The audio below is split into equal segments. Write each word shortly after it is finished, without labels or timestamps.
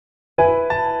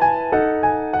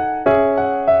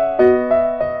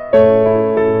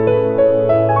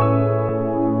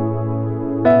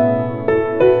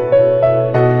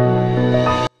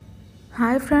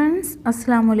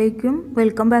അസ്സലാമു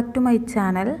welcome back to my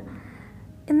channel.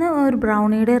 ഇന്ന് ഒരു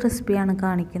ബ്രൗണിയുടെ റെസിപ്പിയാണ്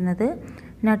കാണിക്കുന്നത്.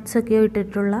 നട്ട്സൊക്കെ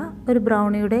ഇട്ടിട്ടുള്ള ഒരു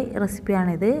ബ്രൗണിയുടെ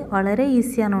റെസിപ്പിയാണിത്. വളരെ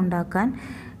ഈസിയാണ് ഉണ്ടാക്കാൻ.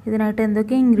 ഇതിനായിട്ട്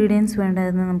എന്തൊക്കെ ഇൻഗ്രീഡിയൻസ്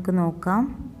വേണ്ടതെന്ന് നമുക്ക് നോക്കാം.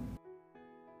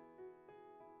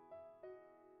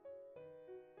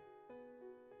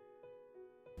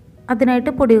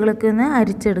 അതിനായിട്ട് പൊടികളൊക്കെ ഒന്ന്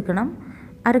അരിച്ചെടുക്കണം.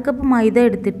 അരക്കപ്പ് മൈദ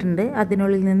എടുത്തിട്ടുണ്ട്.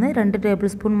 അതിനുള്ളിൽ നിന്ന് 2 ടേബിൾ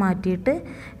സ്പൂൺ മാറ്റിയിട്ട്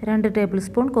 2 ടേബിൾ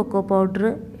സ്പൂൺ കൊക്കോ പൗഡർ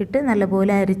ഇട്ട്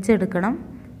നല്ലപോലെ അരിച്ചെടുക്കണം.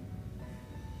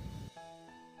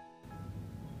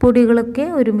 പൊടികളൊക്കെ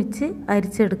ഒരുമിച്ച്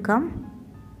അരിച്ചെടുക്കാം.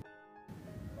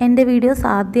 എൻ്റെ വീഡിയോസ്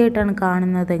ആദ്യമായിട്ടാണ്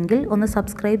കാണുന്നതെങ്കിൽ ഒന്ന്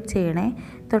സബ്സ്ക്രൈബ് ചെയ്യണേ.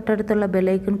 തൊട്ടടുത്തുള്ള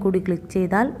ബെല്ലൈക്കൺ കൂടി ക്ലിക്ക്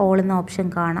ചെയ്താൽ ഓൾ എന്ന ഓപ്ഷൻ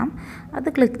കാണാം. അത്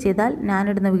ക്ലിക്ക് ചെയ്താൽ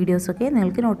ഞാനിടുന്ന വീഡിയോസൊക്കെ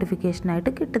നിങ്ങൾക്ക്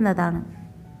നോട്ടിഫിക്കേഷനായിട്ട് കിട്ടുന്നതാണ്.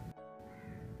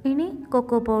 ഇനി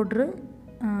കൊക്കോ പൗഡർ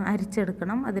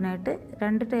അരിച്ചെടുക്കണം. അതിനായിട്ട്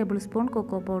 2 ടേബിൾ സ്പൂൺ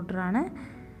കൊക്കോ പൗഡറാണ്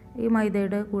ഈ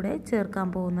മൈദയുടെ കൂടെ ചേർക്കാൻ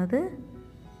പോകുന്നത്.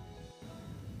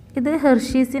 ഇത്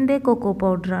ഹെർഷീസിൻ്റെ കൊക്കോ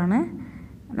പൗഡറാണ്.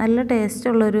 നല്ല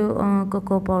ടേസ്റ്റുള്ളൊരു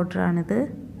കൊക്കോ പൗഡറാണിത്.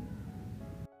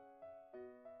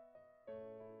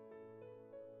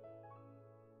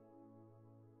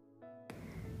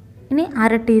 ഇനി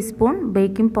 1/2 ടീസ്പൂൺ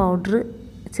ബേക്കിംഗ് പൗഡർ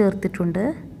ചേർത്തിട്ടുണ്ട്.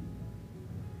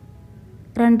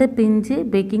 2 പിഞ്ച്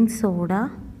ബേക്കിംഗ് സോഡ,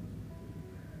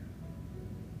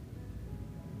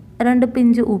 2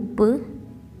 പിഞ്ച് ഉപ്പ്,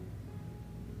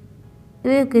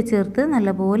 ഇവയൊക്കെ ചേർത്ത്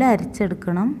നല്ലപോലെ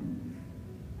അരിച്ചെടുക്കണം.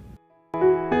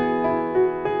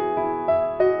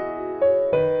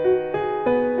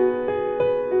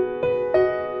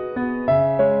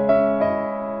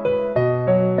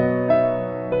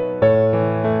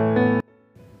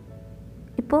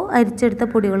 ഇപ്പോൾ അരിച്ചെടുത്ത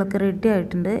പൊടികളൊക്കെ റെഡി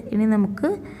ആയിട്ടുണ്ട്. ഇനി നമുക്ക്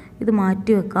ഇത്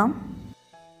മാറ്റി വെക്കാം.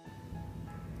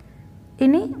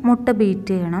 ഇനി മുട്ട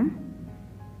ബീറ്റ് ചെയ്യണം.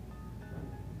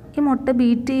 ഈ മുട്ട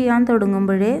ബീറ്റ് ചെയ്യാൻ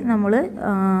തുടങ്ങുമ്പോഴേ നമ്മൾ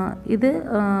ഇത്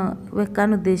വെക്കാൻ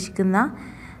ഉദ്ദേശിക്കുന്ന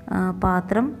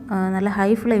പാത്രം നല്ല ഹൈ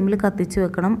ഫ്ലെയിമിൽ കത്തിച്ച്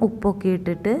വെക്കണം. ഉപ്പൊക്കെ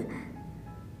ഇട്ടിട്ട്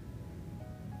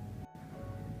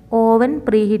ഓവൻ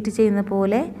പ്രീഹീറ്റ് ചെയ്യുന്ന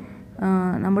പോലെ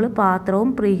നമ്മൾ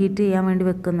പാത്രവും പ്രീഹീറ്റ് ചെയ്യാൻ വേണ്ടി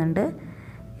വെക്കുന്നുണ്ട്.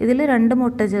 ഇതിൽ 2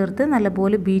 മുട്ട ചേർത്ത്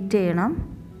നല്ലപോലെ ബീറ്റ് ചെയ്യണം.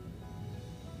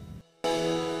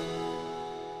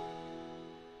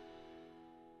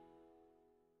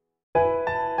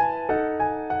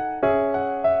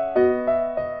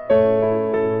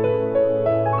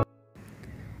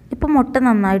 ഇപ്പോൾ മുട്ട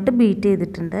നന്നായിട്ട് ബീറ്റ്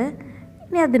ചെയ്തിട്ടുണ്ട്.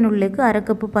 ഇനി അതിനുള്ളിലേക്ക് 1/2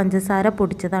 കപ്പ് പഞ്ചസാര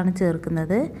പൊടിച്ചതാണ്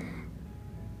ചേർക്കുന്നത്.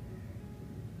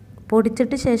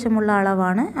 പൊടിച്ചിട്ട് ശേഷമുള്ള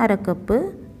അളവാണ് 1/2 കപ്പ്.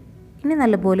 ഇനി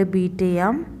നല്ലപോലെ ബീറ്റ്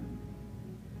ചെയ്യാം.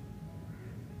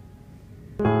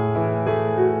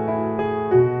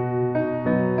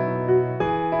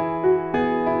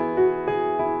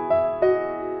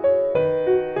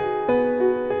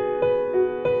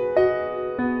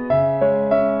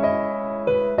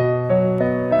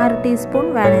 അര ടീസ്പൂൺ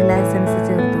വാനില എസൻസ്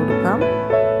ചേർത്ത് കൊടുക്കാം.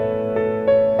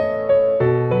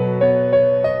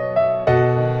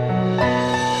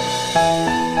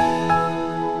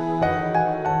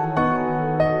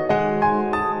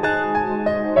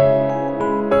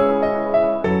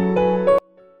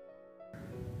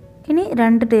 ഇനി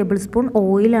 2 ടേബിൾ സ്പൂൺ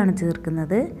ഓയിലാണ്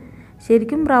ചേർക്കുന്നത്.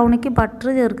 ശരിക്കും ബ്രൗണിക്ക് ബട്ടർ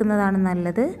ചേർക്കുന്നതാണ്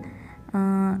നല്ലത്.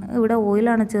 ഇവിടെ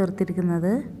ഓയിലാണ്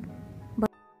ചേർത്തിരിക്കുന്നത്.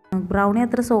 ബ്രൗണി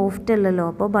അത്ര സോഫ്റ്റ് അല്ലല്ലോ,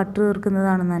 അപ്പോൾ ബട്ടർ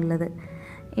ചേർക്കുന്നതാണ് നല്ലത്.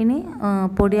 ഇനി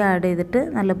പൊടി ആഡ് ചെയ്തിട്ട്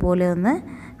നല്ലപോലെ ഒന്ന്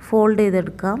ഫോൾഡ്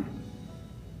ചെയ്തെടുക്കാം.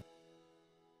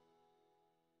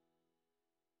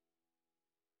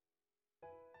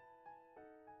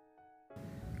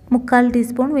 മുക്കാൽ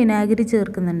ടീസ്പൂൺ വിനാഗിരി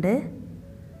ചേർക്കുന്നുണ്ട്.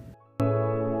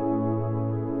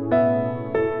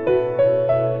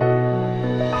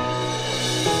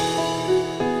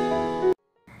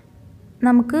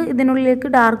 നമുക്ക് ഇതിനുള്ളിലേക്ക്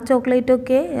ഡാർക്ക്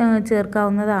ചോക്ലേറ്റൊക്കെ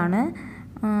ചേർക്കാവുന്നതാണ്.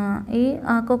 ഈ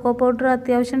കൊക്കോ പൗഡർ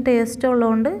അത്യാവശ്യം ടേസ്റ്റ്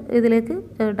ഉള്ളതുകൊണ്ട് ഇതിലേക്ക്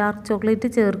ഡാർക്ക് ചോക്ലേറ്റ്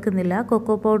ചേർക്കുന്നില്ല.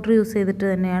 കൊക്കോ പൗഡർ യൂസ് ചെയ്തിട്ട്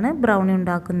തന്നെയാണ് ബ്രൗണി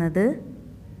ഉണ്ടാക്കുന്നത്.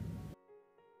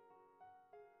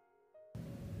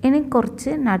 ഇനി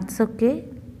കുറച്ച് നട്ട്സൊക്കെ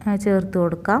ചേർത്ത്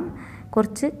കൊടുക്കാം.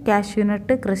 കുറച്ച് കാഷ്യൂ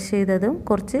നട്ട് ക്രഷ് ചെയ്തതും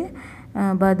കുറച്ച്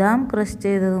ബദാം ക്രഷ്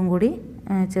ചെയ്തതും കൂടി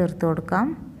ചേർത്ത് കൊടുക്കാം.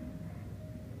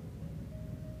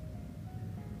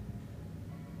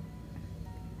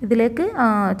 ഇതിലേക്ക്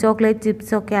ചോക്ലേറ്റ്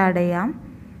ചിപ്സൊക്കെ ആഡ് ചെയ്യാം.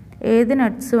 ഏത്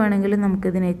നട്ട്സ് വേണമെങ്കിലും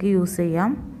നമുക്കിതിലേക്ക് യൂസ്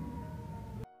ചെയ്യാം.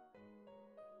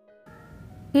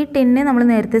 ഈ ടിന്ന് നമ്മൾ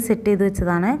നേരത്തെ സെറ്റ് ചെയ്ത്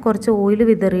വെച്ചതാണ്. കുറച്ച് ഓയിൽ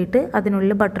വിതറിയിട്ട്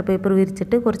അതിനുള്ളിൽ ബട്ടർ പേപ്പർ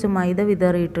വിരിച്ചിട്ട് കുറച്ച് മൈദ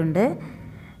വിതറിയിട്ടുണ്ട്.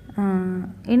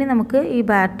 ഇനി നമുക്ക് ഈ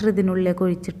ബാറ്റർ ഇതിനുള്ളിലേക്ക്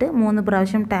ഒഴിച്ചിട്ട് 3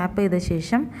 പ്രാവശ്യം ടാപ്പ് ചെയ്ത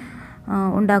ശേഷം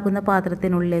ഉണ്ടാക്കുന്ന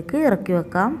പാത്രത്തിനുള്ളിലേക്ക് ഇറക്കി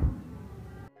വെക്കാം.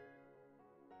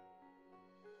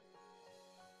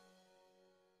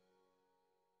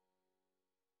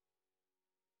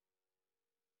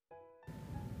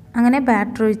 അങ്ങനെ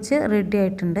ബാറ്റർ ഒഴിച്ച് റെഡി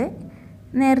ആയിട്ടുണ്ട്.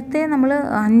 നേരത്തെ നമ്മൾ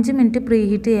 5 മിനിറ്റ് പ്രീ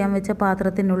ഹീറ്റ് ചെയ്യാൻ വെച്ച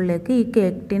പാത്രത്തിൻ്റെ ഉള്ളിലേക്ക് ഈ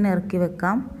കേക്ക് ടിൻ ഇറക്കി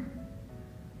വെക്കാം.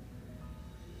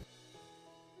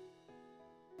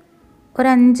 ഒരു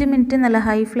 5 മിനിറ്റ് നല്ല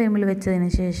ഹൈ ഫ്ലെയിമിൽ വെച്ചതിന്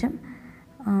ശേഷം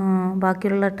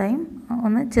ബാക്കിയുള്ള ടൈം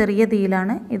ഒന്ന് ചെറിയ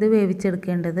തീയിലാണ് ഇത്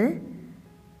വേവിച്ചെടുക്കേണ്ടത്.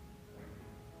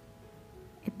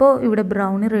 ഇപ്പോൾ ഇവിടെ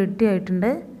ബ്രൗണി റെഡി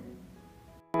ആയിട്ടുണ്ട്.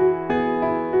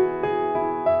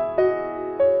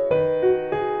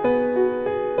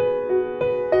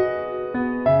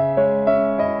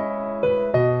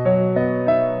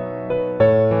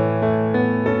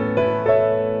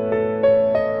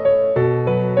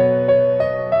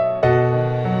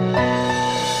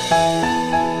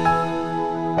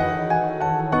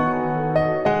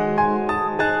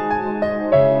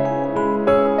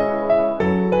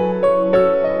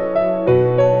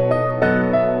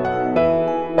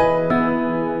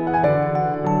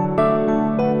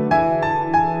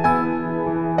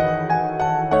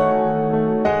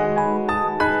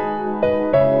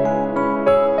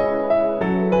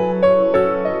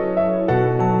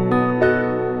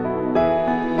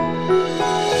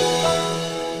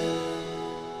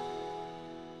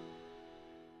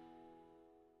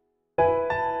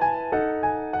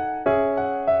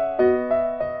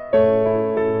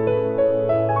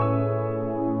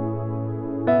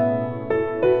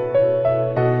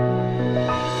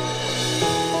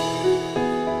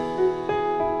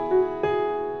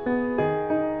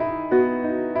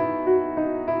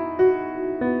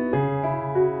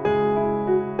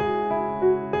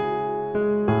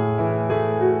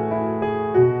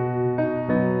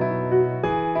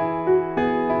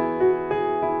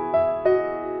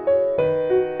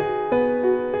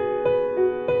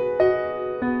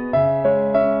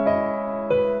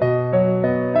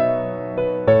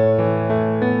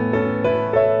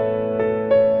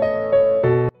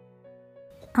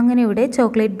 അങ്ങനെ ഇവിടെ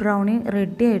ചോക്ലേറ്റ് ബ്രൗണി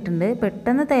റെഡി ആയിട്ടുണ്ട്.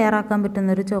 പെട്ടെന്ന് തയ്യാറാക്കാൻ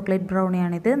പറ്റുന്നൊരു ചോക്ലേറ്റ്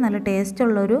ബ്രൗണിയാണിത്. നല്ല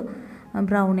ടേസ്റ്റുള്ളൊരു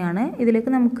ബ്രൗണിയാണ്.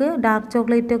 ഇതിലേക്ക് നമുക്ക് ഡാർക്ക്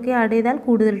ചോക്ലേറ്റൊക്കെ ആഡ് ചെയ്താൽ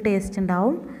കൂടുതൽ ടേസ്റ്റ്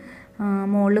ഉണ്ടാവും.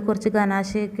 മുകളിൽ കുറച്ച്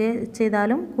ഗനാശയൊക്കെ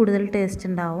ചെയ്താലും കൂടുതൽ ടേസ്റ്റ്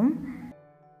ഉണ്ടാവും.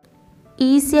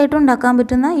 ഈസി ആയിട്ട് ഉണ്ടാക്കാൻ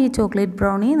പറ്റുന്ന ഈ ചോക്ലേറ്റ്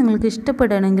ബ്രൗണി നിങ്ങൾക്ക്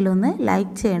ഇഷ്ടപ്പെടുകയാണെങ്കിൽ ഒന്ന്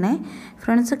ലൈക്ക് ചെയ്യണേ.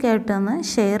 ഫ്രണ്ട്സൊക്കെ ആയിട്ടൊന്ന്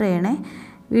ഷെയർ ചെയ്യണേ.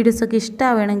 വീഡിയോസൊക്കെ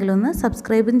ഇഷ്ടമാവുകയാണെങ്കിൽ ഒന്ന്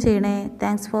സബ്സ്ക്രൈബും ചെയ്യണേ.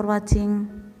 Thanks for watching.